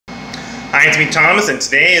Hi, it's me, Thomas, and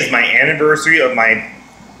today is my anniversary of my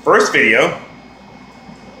first video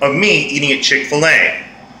of me eating at Chik-fil-a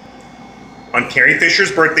on Carrie Fisher's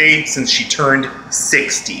birthday since she turned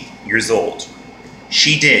 60 years old.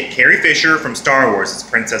 She did. Carrie Fisher from Star Wars as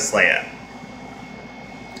Princess Leia.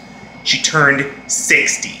 She turned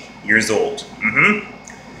 60 years old. And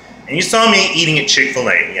you saw me eating at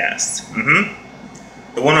Chik-fil-a, yes.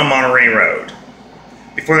 The one on Monterey Road.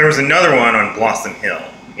 Before there was another one on Blossom Hill,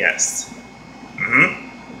 yes.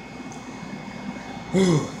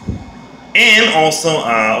 And also,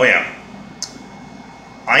 oh yeah.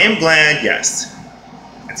 I am glad, yes.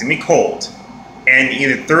 It's gonna be cold. And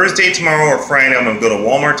either Thursday, tomorrow, or Friday, I'm gonna go to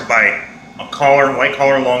Walmart to buy a white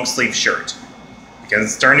collar, long sleeve shirt. Because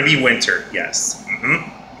it's starting to be winter, yes.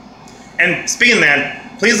 And speaking of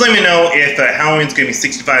that, please let me know if Halloween's gonna be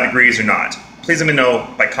 65 degrees or not. Please let me know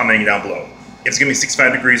by commenting down below. If it's gonna be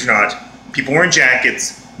 65 degrees or not. People wearing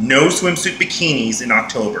jackets, no swimsuit bikinis in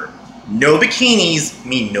October. No bikinis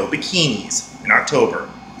mean no bikinis in October.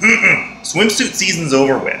 Swimsuit season's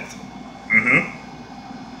over with.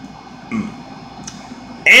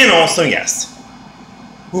 And also, yes.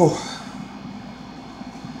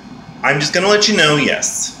 I'm just gonna let you know,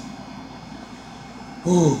 yes.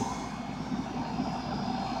 And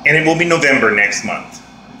it will be November next month.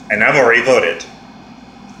 And I've already voted.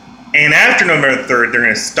 And after November 3rd, they're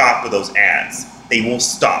gonna stop with those ads. They will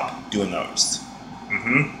stop doing those.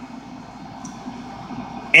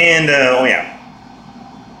 And, oh yeah.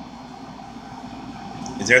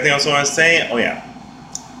 Is there anything else I want to say? Oh yeah.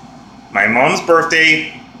 My mom's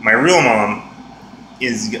birthday, my real mom,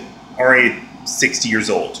 is already 60 years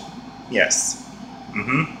old. Yes.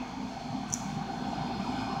 And,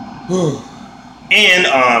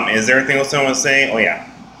 is there anything else I want to say? Oh yeah.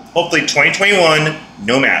 Hopefully 2021,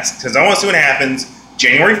 no masks. Because I want to see what happens.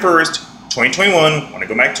 January 1st, 2021, when I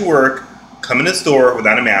go back to work, come in the store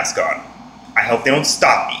without a mask on. I hope they don't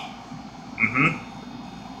stop me.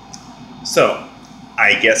 So,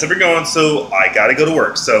 I guess we're going, so I gotta go to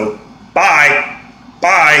work. So, bye.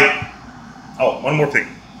 Bye. Oh, one more thing.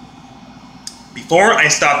 Before I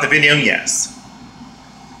stop the video, yes.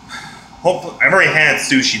 Hopefully, I've already had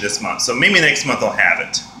sushi this month, so maybe next month I'll have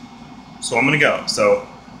it. So I'm gonna go. So,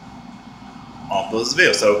 off this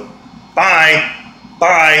video. So, bye.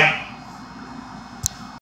 Bye.